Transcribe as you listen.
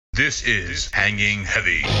This is Hanging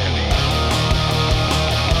Heavy.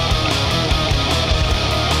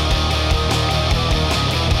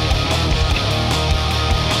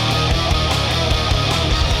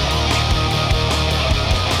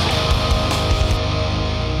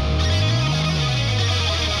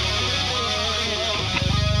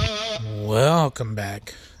 Welcome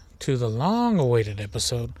back to the long-awaited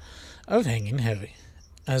episode of Hanging Heavy.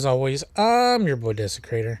 As always, I'm your boy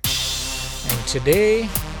Desecrator, and today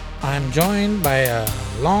I'm joined by a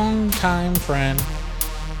long-time friend,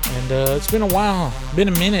 and it's been a while, been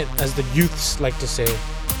a minute, as the youths like to say.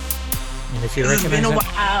 And if you recognize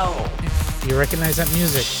if you recognize that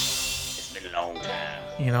music, It's been a long time.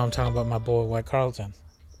 you know I'm talking about my boy TheeWhiteCartlon.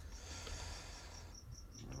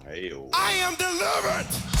 Hey-o. I am delivered.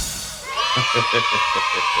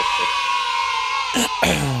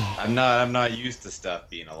 I'm not used to stuff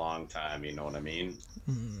being a long time, you know what I mean?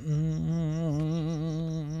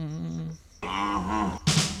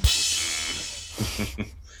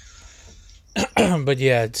 But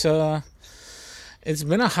yeah, it's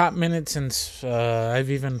been a hot minute since I've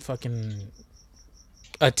even fucking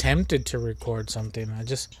attempted to record something.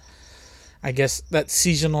 I guess that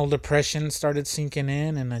seasonal depression started sinking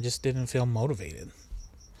in, and I just didn't feel motivated.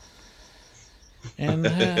 And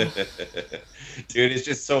Dude, it's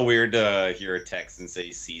just so weird to hear a Texan say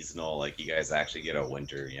seasonal, like you guys actually get a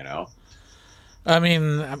winter, you know? I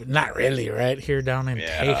mean, not really, right here down in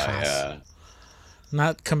Texas. Yeah.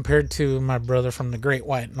 Not compared to my brother from the Great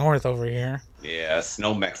White North over here. Yeah,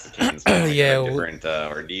 snow Mexicans. Like Yeah, a different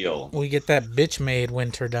ordeal. We get that bitch-made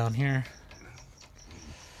winter down here.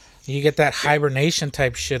 You get that hibernation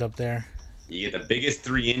type shit up there. You get the biggest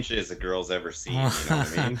 3 inches a girl's ever seen, you know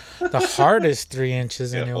what I mean? The hardest 3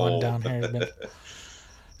 inches anyone down here has been.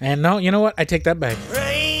 And no, you know what? I take that back.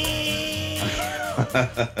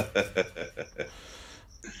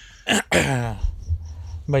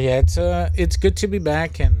 But yeah, it's good to be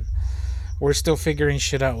back, and we're still figuring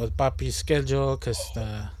shit out with Papi's schedule, because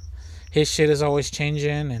his shit is always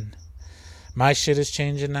changing, and my shit is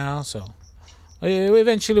changing now. So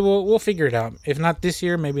eventually we'll figure it out. If not this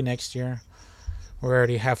year, maybe next year. We're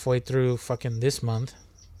already halfway through fucking this month.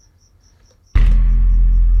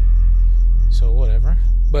 So whatever.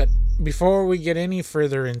 But before we get any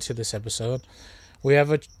further into this episode, we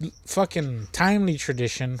have a fucking timely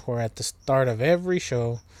tradition where at the start of every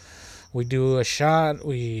show, we do a shot,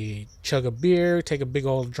 we chug a beer, take a big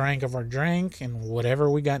old drink of our drink, and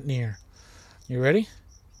whatever we got near. You ready?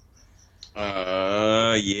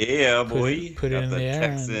 Yeah, boy. Put it in the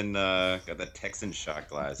air. Got the Texan shot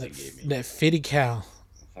glass he gave me. That fitty cow.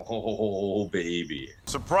 Oh, baby.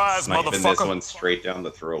 Surprise, Sniping this motherfucker. one straight down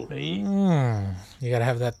the throat, eh? You gotta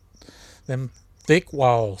have them thick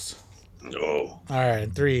walls. Oh. All right,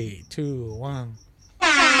 3, 2, 1.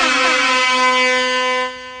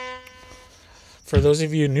 For those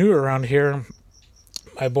of you new around here,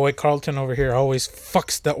 my boy Carlton over here always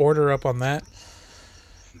fucks the order up on that.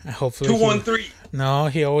 Hopefully 2, 1, 3. No,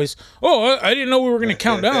 he always... Oh, I didn't know we were going to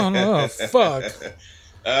count down. Oh, fuck.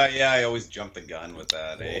 Yeah, I always jump the gun with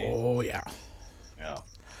that, eh? Oh, yeah. Yeah.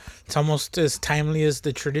 It's almost as timely as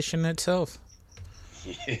the tradition itself.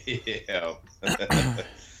 Yeah.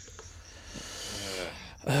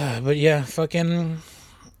 But yeah, fucking...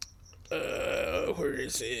 where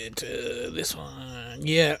is it? This one.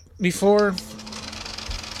 Yeah, before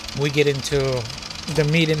we get into the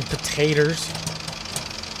meat and potatoes,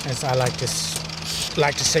 as I like to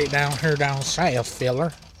say down south,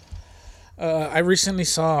 filler. I recently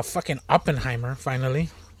saw fucking Oppenheimer, finally.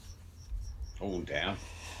 Oh, damn.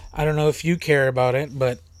 I don't know if you care about it,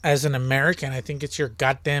 but as an American, I think it's your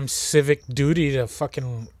goddamn civic duty to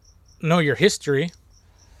fucking know your history.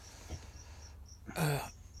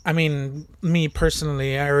 I mean, me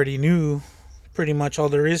personally, I already knew pretty much all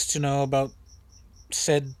there is to know about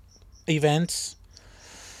said events.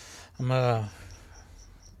 I'm a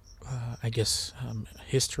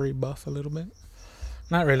history buff a little bit.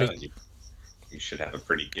 Not really. You should have a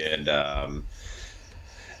pretty good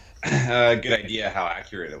good idea how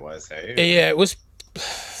accurate it was, hey? Yeah, it was...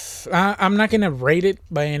 I'm not going to rate it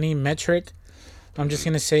by any metric. I'm just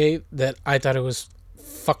going to say that I thought it was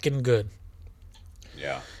fucking good.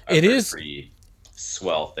 Yeah. It is pretty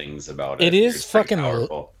swell things about it. It is It's pretty fucking...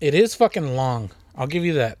 powerful. It is fucking long. I'll give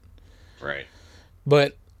you that. Right.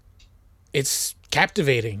 But it's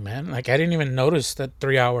captivating, man. Like, I didn't even notice that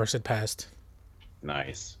 3 hours had passed.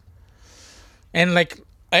 Nice. And, like,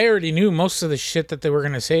 I already knew most of the shit that they were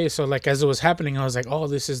going to say. So, like, as it was happening, I was like, oh,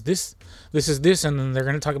 this is this, and then they're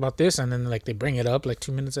going to talk about this. And then, like, they bring it up, like,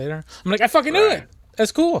 2 minutes later. I'm like, I fucking knew it.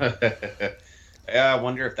 That's cool. Yeah, I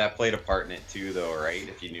wonder if that played a part in it too, though, right?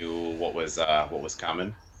 If you knew what was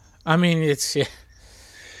coming, I mean, it's yeah,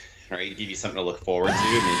 right? Give you something to look forward to.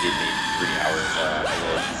 Maybe it made 3 hours a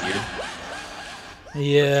little easier. Or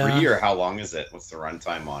yeah. three, or how long is it? What's the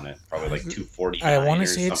runtime on it? Probably like I 249 want to or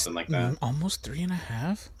say it's something like that. almost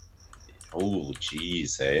 3.5. Oh,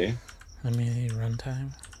 geez, hey. Let me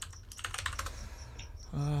runtime.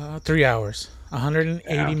 3 hours,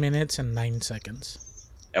 180 Yeah. minutes and 9 seconds.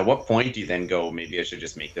 At what point do you then go, maybe I should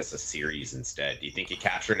just make this a series instead? Do you think it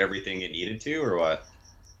captured everything it needed to, or what?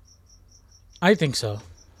 I think so.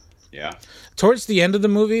 Yeah. Towards the end of the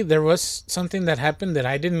movie, there was something that happened that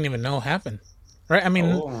I didn't even know happened. Right? I mean,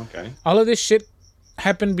 Oh, okay. all of this shit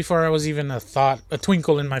happened before I was even a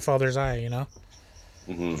twinkle in my father's eye, you know?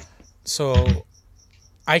 Mm-hmm. So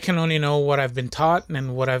I can only know what I've been taught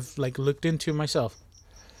and what I've like looked into myself.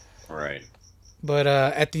 All right. But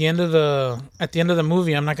at the end of the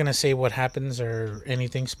movie, I'm not gonna say what happens or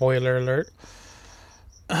anything. Spoiler alert.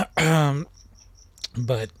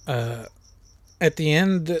 But at the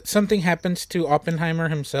end, something happens to Oppenheimer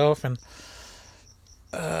himself, and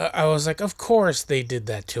I was like, of course they did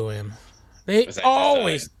that to him. They Was that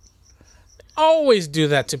always do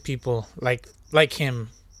that to people like him.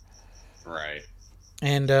 right.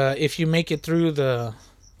 And if you make it through the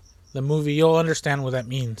movie, you'll understand what that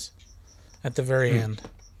means at the very end.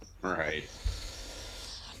 Right.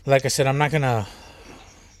 Like I said, I'm not gonna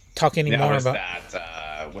talk Now, anymore about.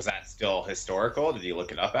 Was that still historical? Did you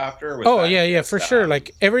look it up after? Or was Oh that yeah, just, for sure.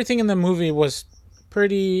 Like everything in the movie was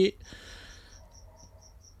pretty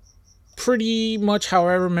much how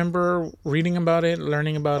I remember reading about it,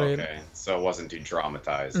 learning about it. okay, so it wasn't too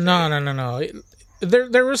dramatized. No, eh? no.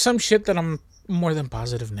 There was some shit that I'm more than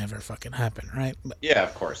positive never fucking happened, right? But, Yeah,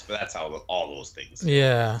 of course, but that's how all those things.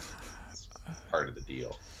 yeah. It's part of the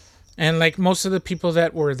deal. And like most of the people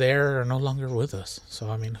that were there are no longer with us. So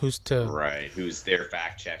I mean, who's to Right. Who's there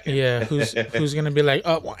fact checking? yeah, who's gonna be like,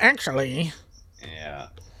 oh, well, actually, Yeah.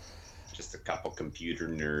 Just a couple computer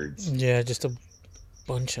nerds. yeah, just a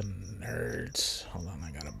bunch of nerds. Hold on,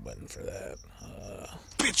 I got a button for that.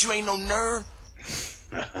 Bitch, you ain't no nerd.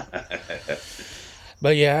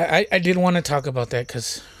 But yeah, I did want to talk about that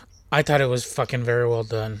because I thought it was fucking very well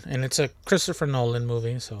done, and it's a Christopher Nolan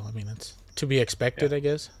movie, so I mean, it's to be expected, I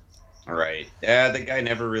guess. Right. Yeah, the guy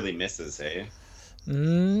never really misses, hey?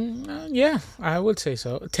 Yeah, I would say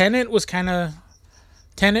so. Tenet was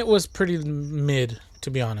pretty mid, to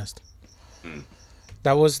be honest.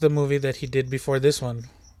 That was the movie that he did before this one.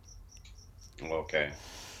 Okay.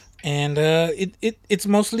 And it's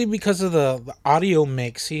mostly because of the audio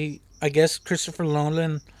mix. I guess Christopher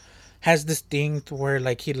Nolan has this thing to where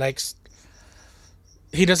like he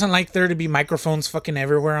doesn't like there to be microphones fucking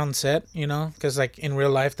everywhere on set, you know, because like in real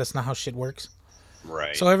life that's not how shit works.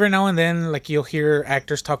 Right. So every now and then, like you'll hear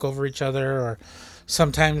actors talk over each other, or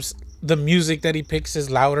sometimes the music that he picks is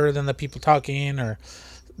louder than the people talking, or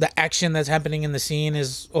the action that's happening in the scene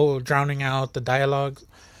is drowning out the dialogue.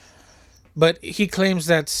 But he claims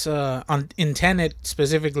that's in Tenet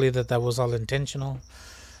specifically that was all intentional.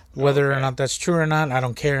 Whether or not that's true or not, I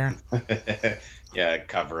don't care. Yeah,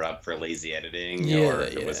 cover up for lazy editing, Yeah, or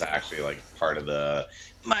if it was actually like part of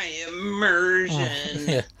my immersion.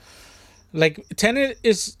 Yeah. Like Tenet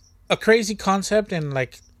is a crazy concept, and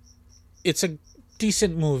like it's a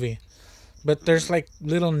decent movie, but there's like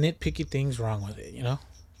little nitpicky things wrong with it, you know?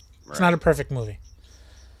 It's not a perfect movie.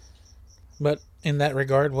 But in that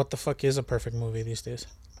regard, what the fuck is a perfect movie these days?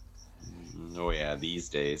 Oh yeah, these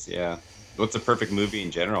days, yeah. What's a perfect movie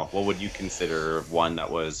in general? What would you consider one that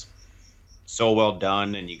was so well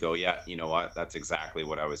done and you go, yeah, you know what? That's exactly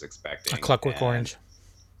what I was expecting. A Clockwork And- Orange.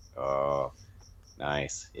 Oh,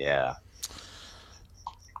 nice. Yeah.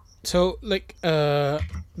 So like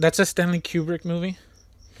that's a Stanley Kubrick movie,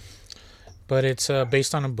 but it's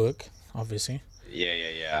based on a book, obviously.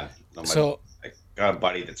 Yeah. No, So I got a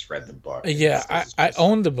buddy that's read the book. yeah, This is I just-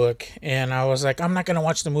 own the book, and I was like, I'm not gonna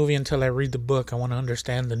watch the movie until I read the book. I want to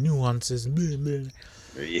understand the nuances.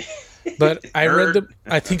 Yeah. But Nerd.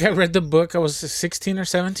 I think I read the book. I was 16 or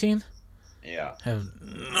 17. Yeah. I have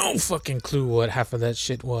no fucking clue what half of that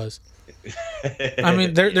shit was. I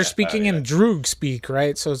mean, they're speaking in Droog speak,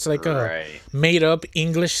 right? So it's like a Right. made up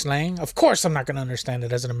English slang. Of course, I'm not gonna understand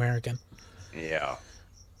it as an American. Yeah.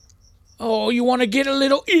 Oh, you want to get a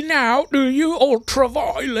little in out, do you? Ultra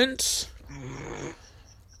violence.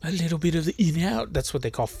 A little bit of the in out. That's what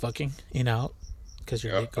they call fucking in out, because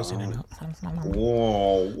your dick goes in and out.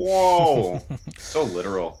 Whoa. So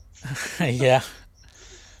literal. Yeah,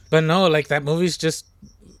 but no, like that movie's just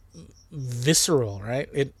visceral, right?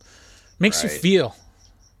 It makes you Right. feel,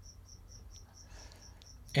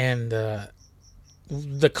 and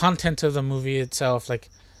the content of the movie itself, like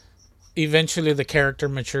eventually the character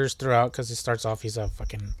matures throughout because it starts off he's a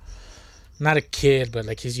fucking not a kid, but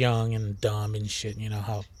like he's young and dumb and shit. You know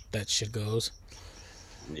how that shit goes.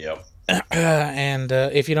 Yep. And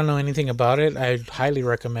if you don't know anything about it, I highly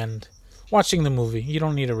recommend watching the movie. You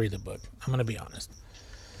don't need to read the book. I'm gonna be honest.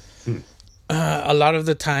 A lot of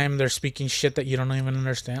the time they're speaking shit that you don't even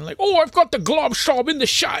understand. Like, oh, I've got the glob shop in the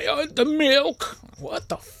Shire, the milk. What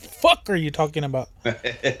the fuck are you talking about?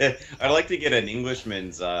 I'd like to get an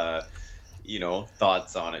Englishman's,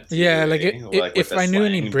 thoughts on it. Too, Yeah, like, like if I knew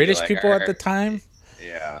any British people at the time,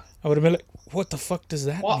 yeah, I would have been like, what the fuck does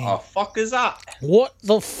that what mean? the fuck is that? What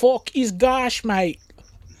the fuck is gosh, mate?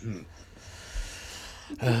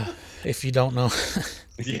 If you don't know.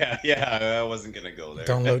 Yeah, I wasn't gonna go there.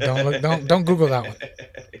 Don't Google that one.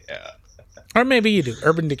 Yeah. Or maybe you do.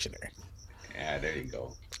 Urban Dictionary. Yeah, there you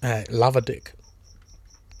go. Lava dick.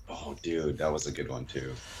 Oh, dude, that was a good one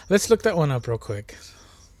too. Let's look that one up real quick.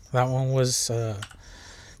 That one was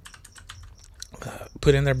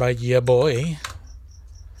put in there by ya boy.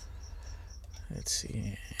 Let's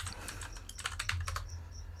see.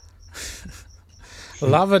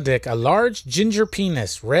 Lava dick, a large ginger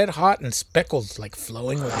penis, red hot and speckled like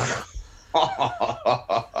flowing lava.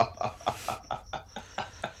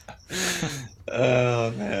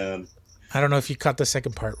 Oh man. I don't know if you caught the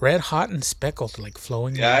second part. Red hot and speckled like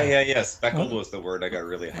flowing lava. Yeah. Speckled was the word I got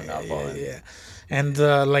really hung up on. Yeah. And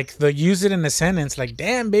like they use it in a sentence like,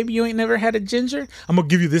 damn, baby, you ain't never had a ginger? I'm gonna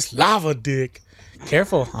give you this lava dick.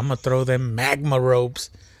 Careful, I'm gonna throw them magma ropes.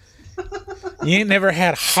 You ain't never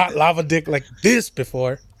had hot lava dick like this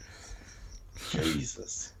before.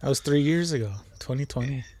 Jesus. That was 3 years ago,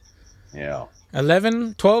 2020. Yeah.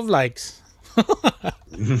 12 likes.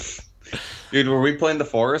 Dude, were we playing the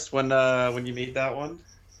forest when you made that one?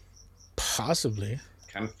 Possibly.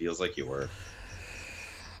 Kind of feels like you were.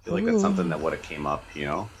 I feel like that's something that would have came up, you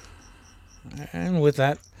know? And with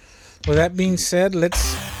that being said,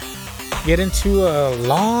 let's get into a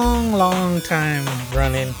long time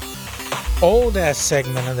running old ass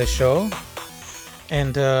segment of the show.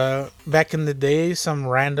 And back in the day, some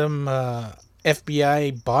random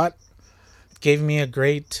FBI bot gave me a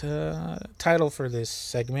great title for this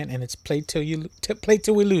segment, and it's play till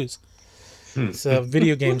we lose. It's a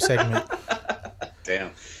video game segment.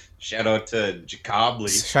 Damn. Shout out to Jacobly.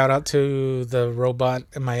 Shout out to the robot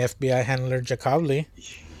and my FBI handler, Jacobly.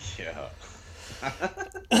 Yeah.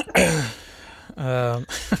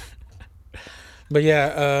 But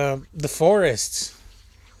yeah, the forests.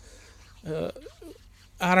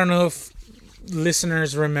 I don't know if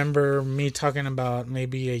listeners remember me talking about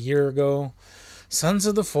maybe a year ago. Sons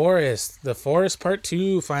of the Forest. The Forest Part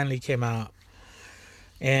 2 finally came out.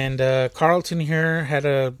 And Carlton here had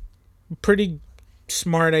a pretty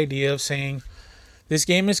smart idea of saying, this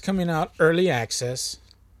game is coming out early access.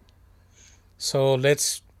 So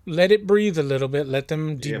let's let it breathe a little bit. Let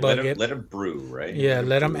them debug it. Let it brew, right? Yeah,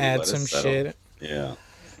 let them add some shit. Yeah.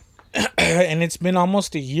 And it's been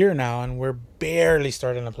almost a year now, and we're barely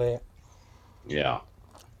starting to play it. Yeah,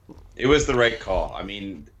 it was the right call. I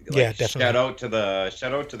mean, yeah, definitely. Shout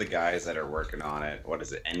out to the guys that are working on it. What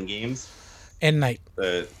is it? End Games. End Night.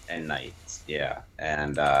 The End Nights. Yeah,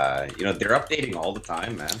 and they're updating all the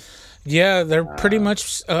time, man. Yeah, they're pretty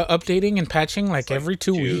much updating and patching like every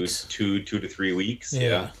 2 weeks. 2 to 3 weeks.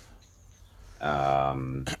 Yeah.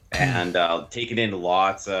 And taking in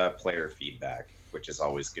lots of player feedback, which is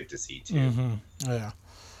always good to see too. Mm-hmm. Yeah.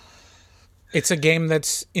 It's a game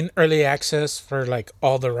that's in early access for like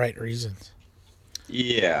all the right reasons.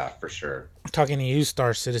 Yeah, for sure. I'm talking to you,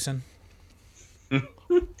 Star Citizen.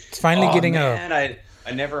 It's finally getting I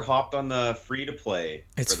never hopped on the free to play.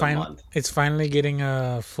 It's finally getting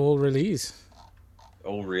a full release.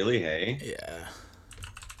 Oh, really? Hey. Yeah.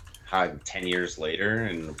 10 years later,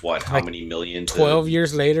 and what? How many million? 12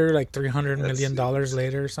 years later, like $300 million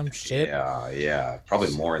later, some shit. Yeah,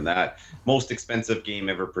 probably more than that. Most expensive game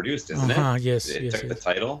ever produced, isn't it? Yes, it took the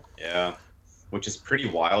title. Yeah, which is pretty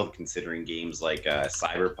wild considering games like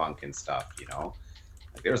Cyberpunk and stuff. You know,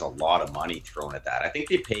 like there's a lot of money thrown at that. I think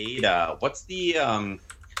they paid. What's the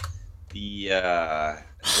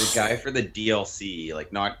guy for the DLC,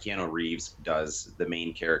 like not Keanu Reeves does the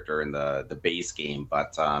main character in the base game,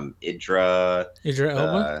 but Idris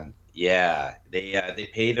Elba. Yeah, they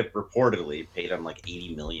reportedly paid him like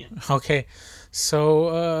 80 million. Okay,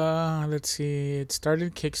 so let's see. It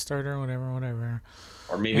started Kickstarter, whatever.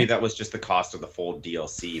 Or maybe that was just the cost of the full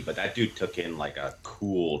DLC, but that dude took in like a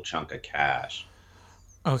cool chunk of cash.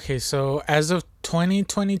 Okay, so as of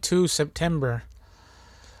 2022 September.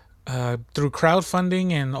 Through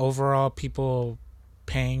crowdfunding and overall people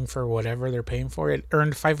paying for whatever they're paying for, it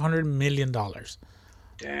earned $500 million.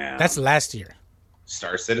 Damn. That's last year.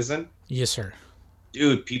 Star Citizen? Yes, sir.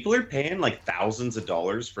 Dude, people are paying like thousands of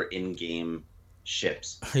dollars for in-game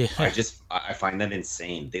ships. Yeah. I find that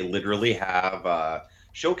insane. They literally have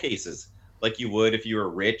showcases like you would if you were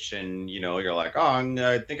rich and, you're like, oh, I'm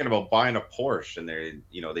thinking about buying a Porsche. And they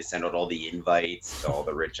send out all the invites to all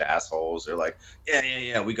the rich assholes. They're like,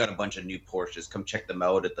 yeah, we got a bunch of new Porsches. Come check them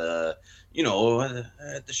out at the,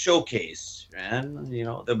 at the showcase, man.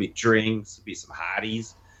 There'll be drinks, there'll be some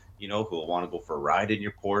hotties, who will want to go for a ride in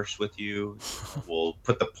your Porsche with you. We'll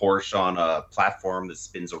put the Porsche on a platform that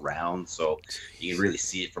spins around so you can really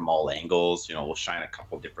see it from all angles. We'll shine a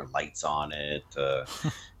couple different lights on it.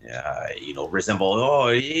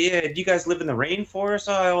 Resemble, do you guys live in the rainforest?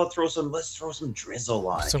 Let's throw some drizzle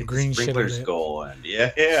on it. Some Get green the shit sprinklers on it. going.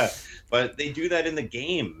 Yeah. But they do that in the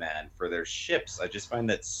game, man, for their ships. I just find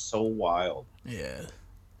that so wild.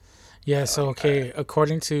 Yeah, so, okay,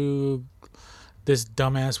 according to this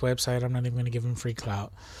dumbass website, I'm not even going to give them free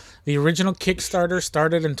clout. The original Kickstarter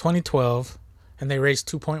started in 2012, and they raised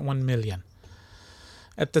 $2.1 million.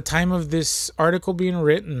 At the time of this article being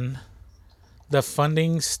written, the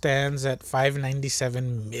funding stands at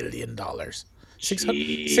 $597 million.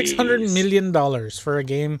 $600 million for a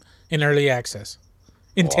game in early access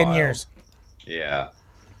in 10 years. Yeah.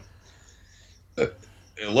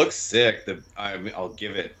 It looks sick. I'll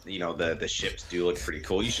give it, the ships do look pretty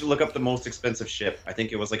cool. You should look up the most expensive ship. I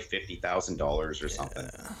think it was like $50,000 or something.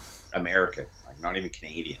 American, like not even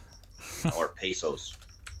Canadian. Or pesos.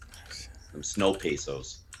 Some snow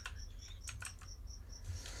pesos.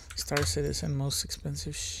 Star Citizen, most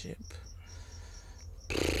expensive ship.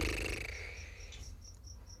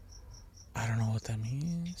 I don't know what that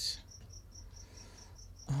means.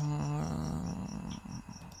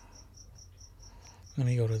 Let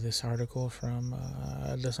me go to this article from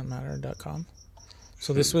doesn'tmatter.com.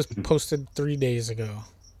 So this was posted 3 days ago.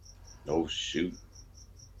 Oh, shoot.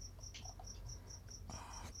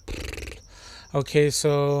 Okay,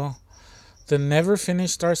 so the never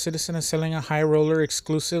finished Star Citizen is selling a high roller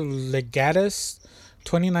exclusive Legatus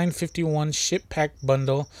 2951 ship pack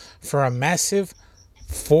bundle for a massive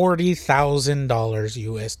 $40,000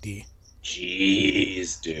 USD.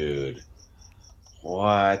 Jeez, dude.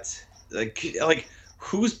 What? Like,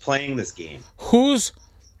 who's playing this game? Who's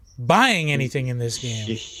buying anything in this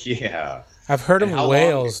game? Yeah. I've heard of And how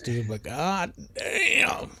whales, long- dude, but god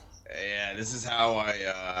damn. Yeah, this is how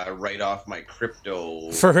I write off my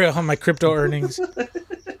crypto. For real, my crypto earnings.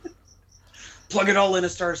 Plug it all in a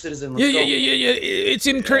Star Citizen. Let's Yeah. go. It's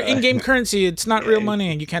in-game currency. It's not real money,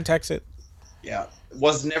 and you can't tax it. Yeah.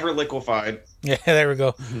 Was never liquefied. Yeah, there we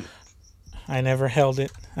go. I never held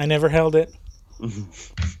it.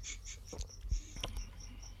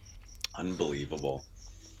 Unbelievable.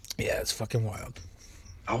 Yeah, it's fucking wild.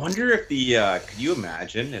 I wonder if could you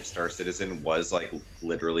imagine if Star Citizen was like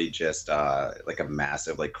literally just like a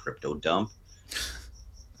massive like crypto dump?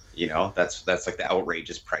 That's like the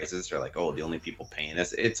outrageous prices. They're like, oh, the only people paying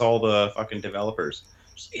us, it's all the fucking developers.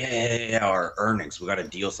 Just, our earnings, we got to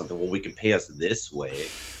deal something. Well, we can pay us this way.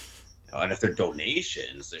 And if they're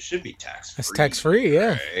donations, they should be tax-free. That's tax-free,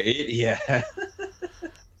 yeah. Right? Yeah.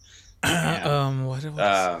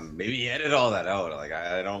 Maybe edit all that out. Like,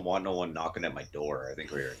 I don't want no one knocking at my door. I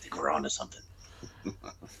think we're onto something.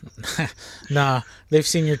 Nah, they've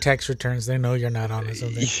seen your tax returns. They know you're not onto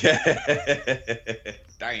something. Yeah.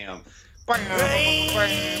 Damn.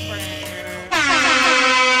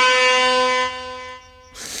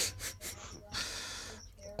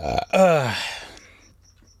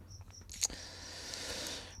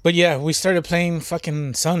 But yeah, we started playing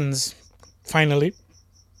fucking Sons finally.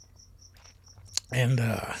 And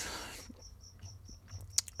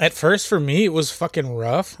at first for me it was fucking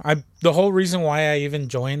rough. The whole reason why I even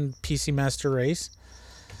joined PC Master Race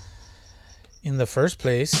in the first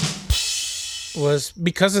place was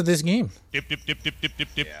because of this game. Yeah,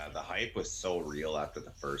 the hype was so real after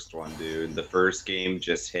the first one, dude. The first game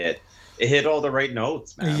just hit all the right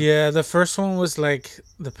notes, man. Yeah, the first one was like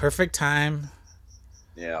the perfect time.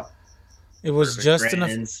 Yeah. It was Perfect just trends.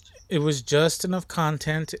 enough. It was just enough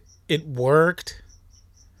content. It worked.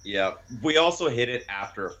 Yeah, we also hit it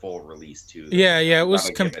after a full release too. Yeah, it was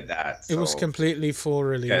it was completely full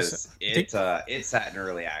release. Because it sat in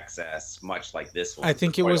early access, much like this one. I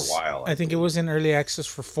think for it quite was. a while. I think it was in early access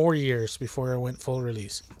for 4 years before it went full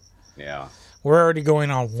release. Yeah, we're already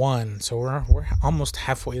going on 1, so we're almost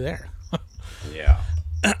halfway there. Yeah,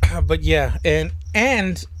 but yeah, and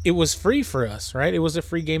it was free for us, right? It was a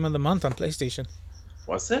free game of the month on PlayStation.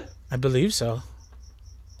 Was it? I believe so.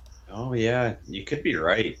 Oh yeah, you could be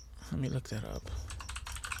right. Let me look that up.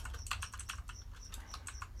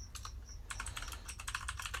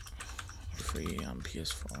 free on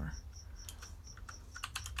PS4.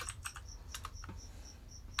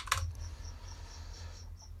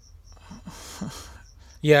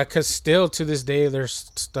 Yeah, because still to this day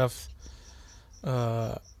there's stuff.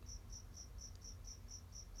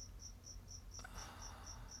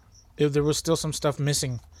 If there was still some stuff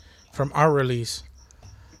missing from our release,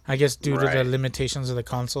 I guess due to the limitations of the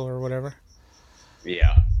console or whatever.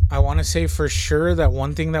 Yeah. I want to say for sure that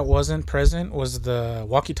one thing that wasn't present was the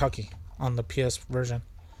walkie-talkie on the PS version.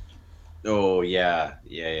 Oh, yeah.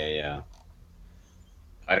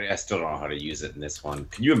 I still don't know how to use it in this one.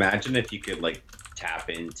 Can you imagine if you could, like, tap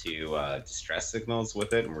into distress signals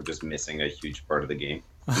with it and we're just missing a huge part of the game?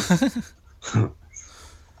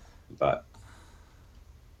 But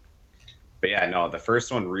yeah, no, the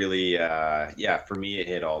first one really, for me, it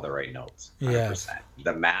hit all the right notes. 100%. Yeah.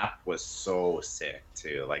 The map was so sick,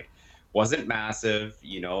 too. Like, wasn't massive,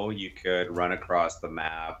 you could run across the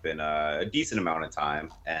map in a decent amount of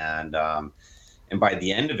time. And by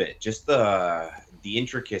the end of it, just the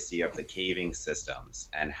intricacy of the caving systems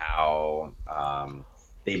and how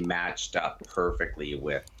they matched up perfectly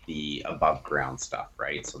with the above ground stuff,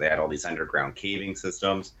 right? So they had all these underground caving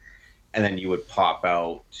systems, and then you would pop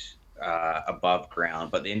out above ground,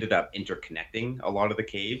 but they ended up interconnecting a lot of the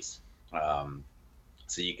caves.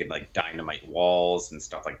 So you could like dynamite walls and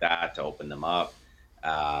stuff like that to open them up.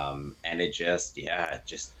 And it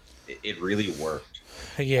really worked.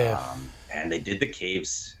 Yeah. And they did the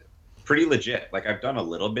caves pretty legit. Like I've done a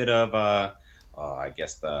little bit of, I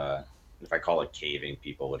guess if I call it caving,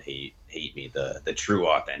 people would hate me. The true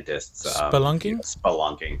authentists. Spelunking?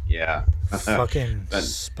 Spelunking, yeah. Fucking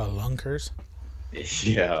spelunkers.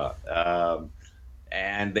 Yeah.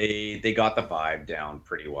 And they got the vibe down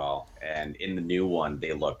pretty well. And in the new one,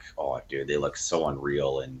 they look so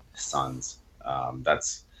unreal in Suns.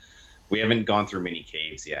 We haven't gone through many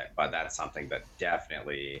caves yet, but that's something that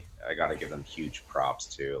definitely I got to give them huge props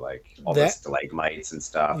to, like all the stalagmites and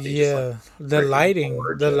stuff. Yeah, the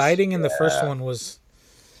lighting in the first one was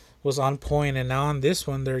on point, and now on this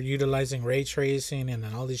one they're utilizing ray tracing and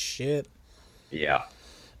all this shit. Yeah.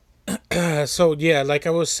 So yeah, like I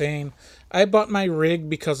was saying, I bought my rig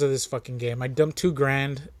because of this fucking game. I dumped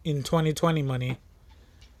 $2,000 in 2020 money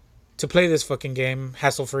to play this fucking game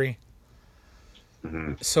hassle free.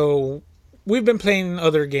 Mm-hmm. So we've been playing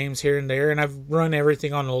other games here and there, and I've run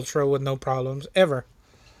everything on Ultra with no problems ever.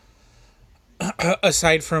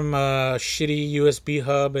 Aside from shitty USB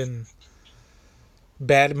hub and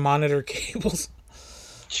bad monitor cables.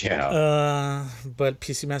 Yeah. But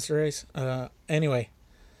PC Master Race. Anyway,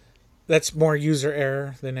 that's more user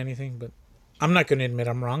error than anything, but I'm not going to admit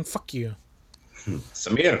I'm wrong. Fuck you.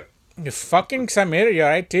 Samir. You fucking Samir,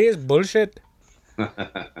 your IT is bullshit.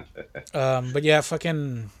 But yeah,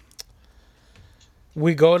 fucking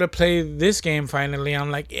we go to play this game finally.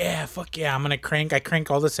 I'm like, yeah, fuck yeah, I'm gonna crank. I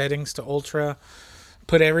crank all the settings to ultra,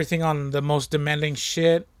 put everything on the most demanding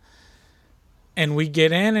shit, and we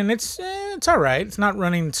get in, and it's all right. It's not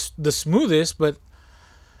running the smoothest, but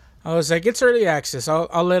I was like, it's early access.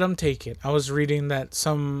 I'll let them take it. I was reading that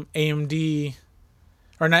some AMD,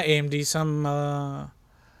 or not AMD, some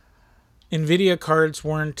NVIDIA cards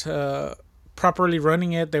weren't properly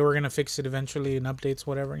running it. They were going to fix it eventually in updates,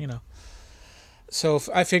 whatever, So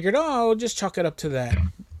I figured, I'll just chalk it up to that.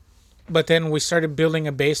 But then we started building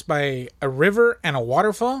a base by a river and a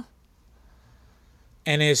waterfall.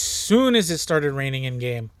 And as soon as it started raining in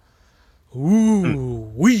game,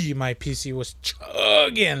 my PC was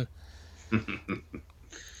chugging.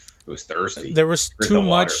 It was thirsty. There was too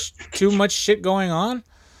much shit going on.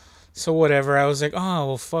 So whatever. I was like, oh,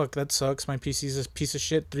 well, fuck, that sucks. My PC's a piece of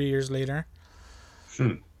shit 3 years later.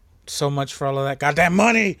 So much for all of that goddamn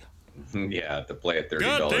money. Yeah, to play a $30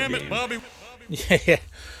 God damn game. it, Bobby. Yeah,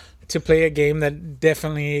 to play a game that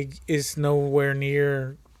definitely is nowhere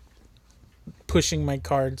near pushing my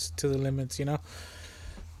cards to the limits,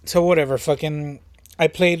 So whatever, fucking,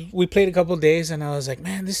 we played a couple days, and I was like,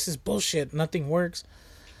 man, this is bullshit. Nothing works.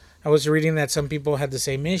 I was reading that some people had the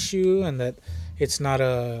same issue, and that it's not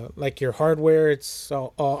like your hardware, it's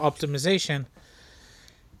all optimization.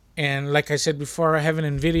 And like I said before, I have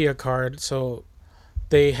an NVIDIA card, so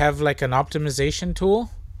they have like an optimization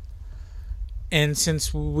tool. And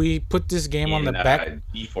since we put this game on the back...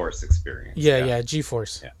 GeForce experience. Yeah,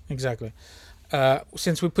 GeForce. Yeah. Exactly.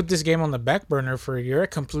 Since we put this game on the back burner for a year, I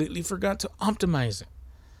completely forgot to optimize it.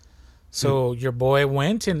 So your boy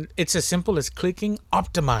went, and it's as simple as clicking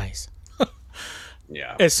optimize.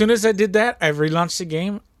 Yeah. As soon as I did that, I relaunched the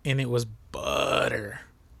game, and it was butter.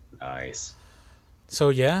 Nice. So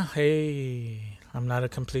yeah, hey, I'm not a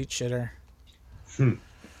complete shitter.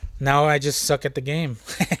 Now I just suck at the game.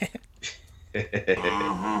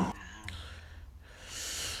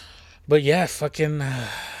 But yeah, fucking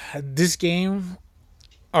this game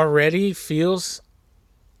already feels.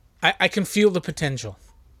 I can feel the potential.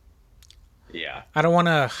 Yeah. I don't want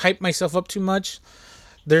to hype myself up too much.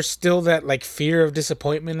 There's still that like fear of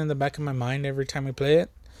disappointment in the back of my mind every time we play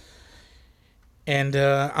it. And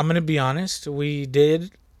I'm gonna be honest, we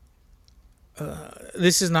did.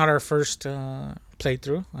 This is not our first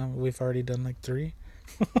playthrough. We've already done like 3.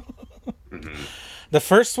 Hmm. The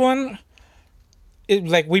first one,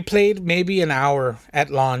 like we played maybe an hour at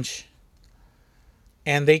launch,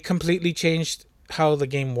 and they completely changed how the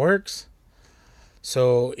game works.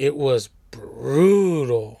 So it was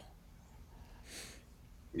brutal,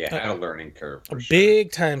 Yeah, had a learning curve for sure.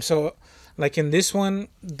 big time. So, like in this one,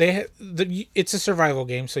 it's a survival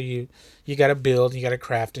game. So you got to build, you got to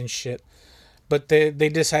craft and shit. But they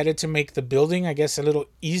decided to make the building, I guess, a little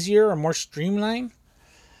easier or more streamlined.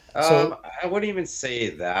 So I wouldn't even say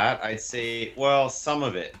that. I'd say, well, some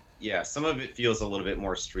of it, yeah, some of it feels a little bit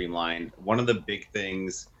more streamlined. One of the big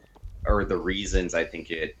things, or the reasons I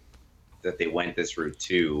think it that they went this route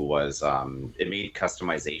too, was it made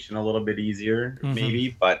customization a little bit easier, mhm,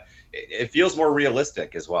 maybe, but it feels more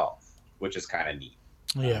realistic as well, which is kind of neat.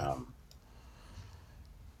 yeah, Um,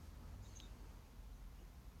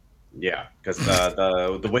 yeah, because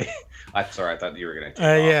the way I'm sorry, I thought you were gonna take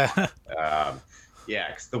off. yeah,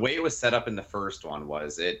 Yeah, 'cause the way it was set up in the first one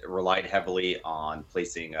was it relied heavily on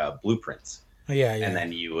placing blueprints, yeah, and yeah.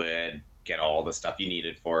 then you would get all the stuff you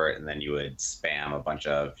needed for it, and then you would spam a bunch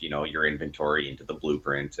of your inventory into the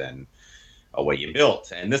blueprint, and away you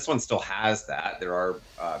built. And this one still has that. There are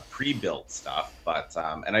pre-built stuff, but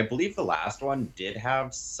and I believe the last one did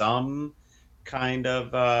have some kind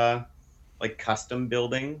of like custom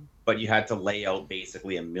building, but you had to lay out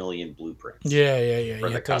basically a million blueprints Yeah, yeah, yeah. for You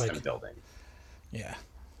the have to custom like, building. yeah.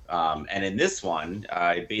 And in this one,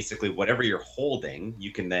 basically whatever you're holding,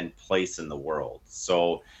 you can then place in the world.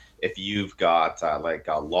 So if you've got like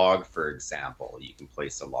a log, for example, you can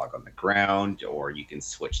place a log on the ground, or you can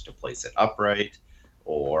switch to place it upright.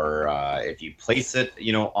 Or if you place it,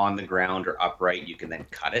 on the ground or upright, you can then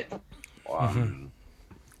cut it Hmm. um,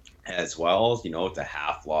 as well. It's a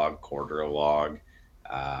half log, quarter log.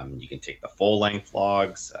 You can take the full length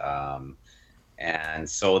logs. And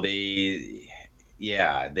so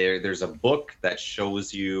yeah, there's a book that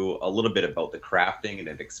shows you a little bit about the crafting, and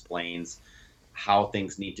it explains how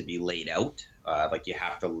things need to be laid out. Like you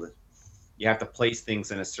have to place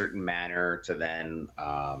things in a certain manner to then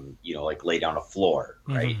like lay down a floor,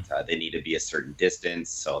 right? Hmm. They need to be a certain distance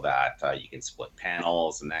so that you can split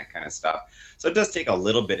panels and that kind of stuff. So it does take a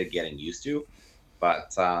little bit of getting used to,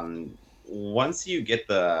 but once you get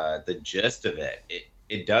the gist of it,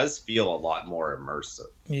 it does feel a lot more immersive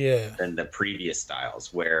Yeah, than the previous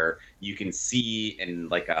styles, where you can see in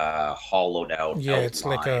like a hollowed out yeah. It's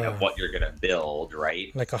outline of what you're gonna build,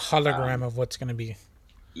 right? like a hologram Um, of what's gonna be.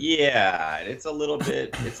 yeah, it's a little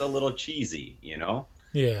cheesy.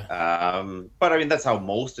 Yeah, But I mean, that's how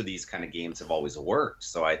most of these kind of games have always worked.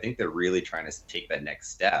 So I think they're really trying to take that next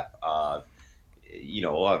step of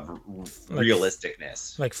like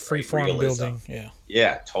realisticness, like right? freeform Realism. building. Yeah.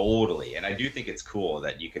 Yeah, totally. And I do think it's cool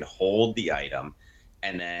that you can hold the item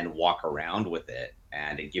and then walk around with it,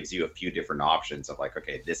 and it gives you a few different options of like,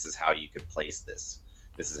 okay, this is how you could place this.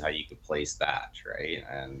 This is how you could place that, right?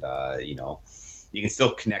 And you can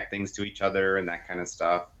still connect things to each other and that kind of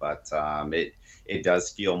stuff, but it does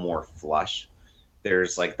feel more flush.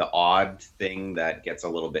 There's like the odd thing that gets a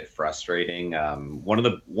little bit frustrating. One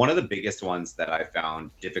of the biggest ones that I found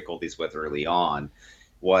difficulties with early on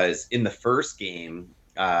was in the first game.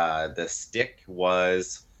 The stick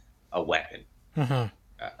was a weapon. Uh-huh.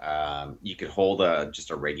 You could hold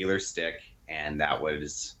just a regular stick, and that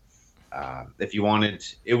was if you wanted.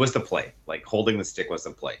 It was the play. Like holding the stick was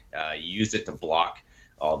the play. You used it to block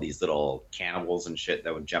all these little cannibals and shit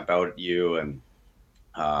that would jump out at you, and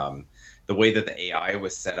the way that the AI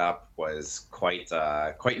was set up was quite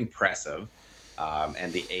impressive.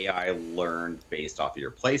 And the AI learned based off of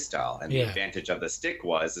your play style. And the Yeah. advantage of the stick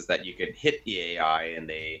is that you could hit the AI, and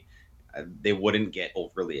they wouldn't get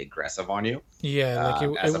overly aggressive on you, Yeah.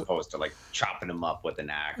 Like as opposed to like chopping them up with an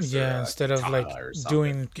axe or yeah. a Instead of like katana or something.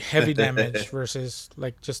 doing heavy damage versus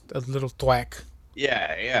like just a little thwack.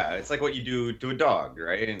 Yeah, yeah, it's like what you do to a dog,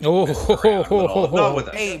 right? And Oh, mess it around a little, not with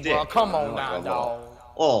a Hey, stick, bro, come on like a now, little, dog.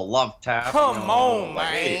 little love tap, Come on, like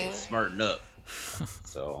hey, man. smarten up.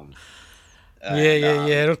 So, yeah, and yeah,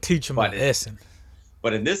 yeah. It'll teach them a but lesson.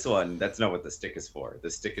 but in this one, that's not what the stick is for. The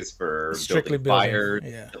stick is for Strictly building building. fires,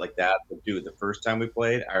 Yeah. like that. But dude, the first time we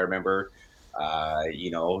played, I remember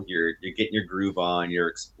You're getting your groove on, you're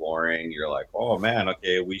exploring, you're like, oh man,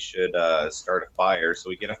 okay, we should start a fire. So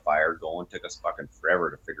we get a fire going. Took us fucking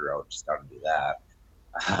forever to figure out just how to do that.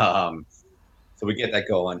 So we get that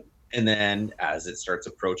going. And then as it starts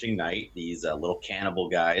approaching night, these little cannibal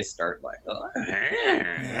guys start like, oh,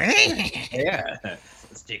 yeah,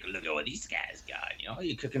 let's take a look at what these guys got.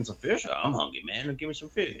 You cooking some fish? Oh, I'm hungry, man. Give me some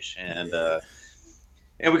fish. And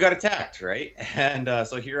we got attacked, right? And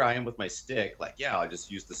so here I am with my stick, like, yeah, I'll just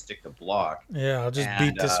use the stick to block. Yeah, I'll just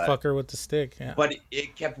beat this fucker with the stick. Yeah. But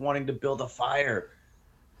it kept wanting to build a fire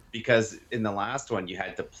because in the last one you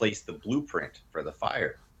had to place the blueprint for the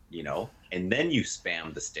fire, and then you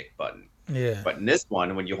spam the stick button. Yeah. But in this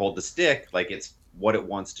one, when you hold the stick, like it's what it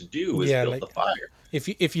wants to do is build the fire.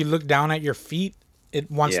 If you look down at your feet,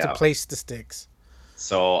 it wants to place the sticks.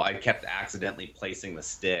 So I kept accidentally placing the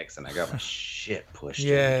sticks, and I got my shit pushed.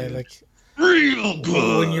 Yeah, in, like real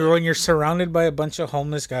good. When you're surrounded by a bunch of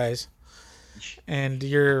homeless guys, and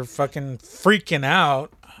you're fucking freaking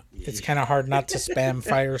out, it's kind of hard not to spam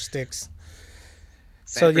fire sticks.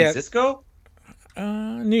 San Francisco?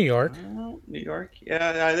 New York. New York?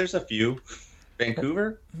 Yeah, there's a few.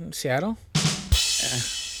 Vancouver? Seattle?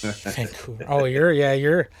 Vancouver. Oh, you're...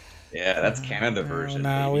 Yeah, that's Canada version.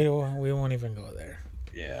 No, we won't even go there.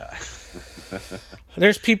 Yeah.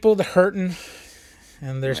 There's people that hurting,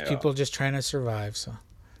 and there's people just trying to survive, so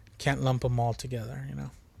can't lump them all together,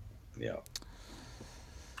 Yeah.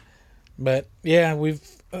 But yeah, we've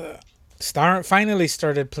finally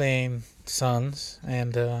started playing Sons,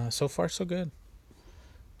 and so far so good.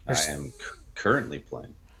 I am currently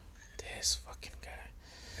playing. This fucking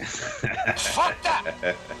guy. Fuck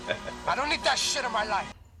that! I don't need that shit in my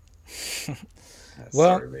life.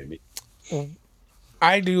 Well, sorry, baby.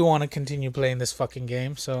 I do want to continue playing this fucking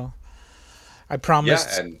game, so I promised.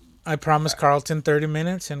 Yeah, I promised Carlton 30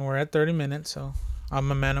 minutes, and we're at 30 minutes, so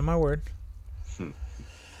I'm a man of my word.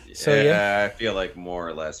 So yeah, I feel like more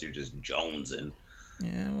or less you're just jonesing.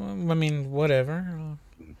 Yeah, well, I mean, whatever.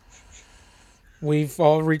 We've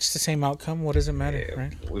all reached the same outcome. What does it matter,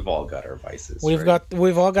 right? We've all got our vices.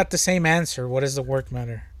 We've all got the same answer. What does the work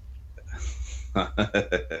matter?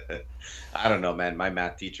 I don't know, man. My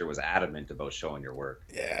math teacher was adamant about showing your work.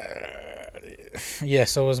 Yeah,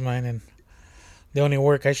 so was mine. And the only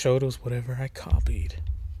work I showed was whatever I copied.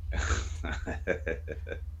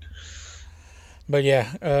 But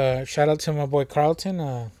yeah, shout out to my boy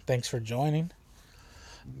Carlton. Thanks for joining.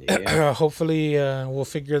 Yeah. Hopefully, we'll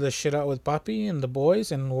figure this shit out with Poppy and the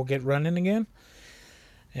boys, and we'll get running again.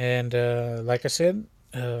 And like I said,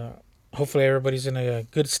 hopefully everybody's in a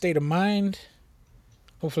good state of mind.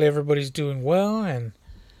 Hopefully everybody's doing well, and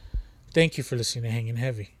thank you for listening to Hanging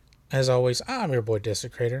Heavy. As always, I'm your boy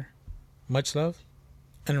Desecrator. Much love,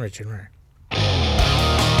 and Richard Ryan.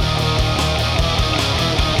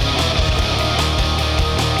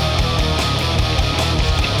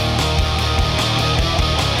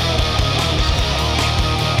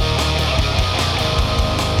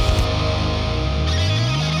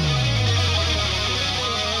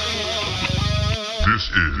 This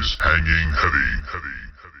is Hanging Heavy.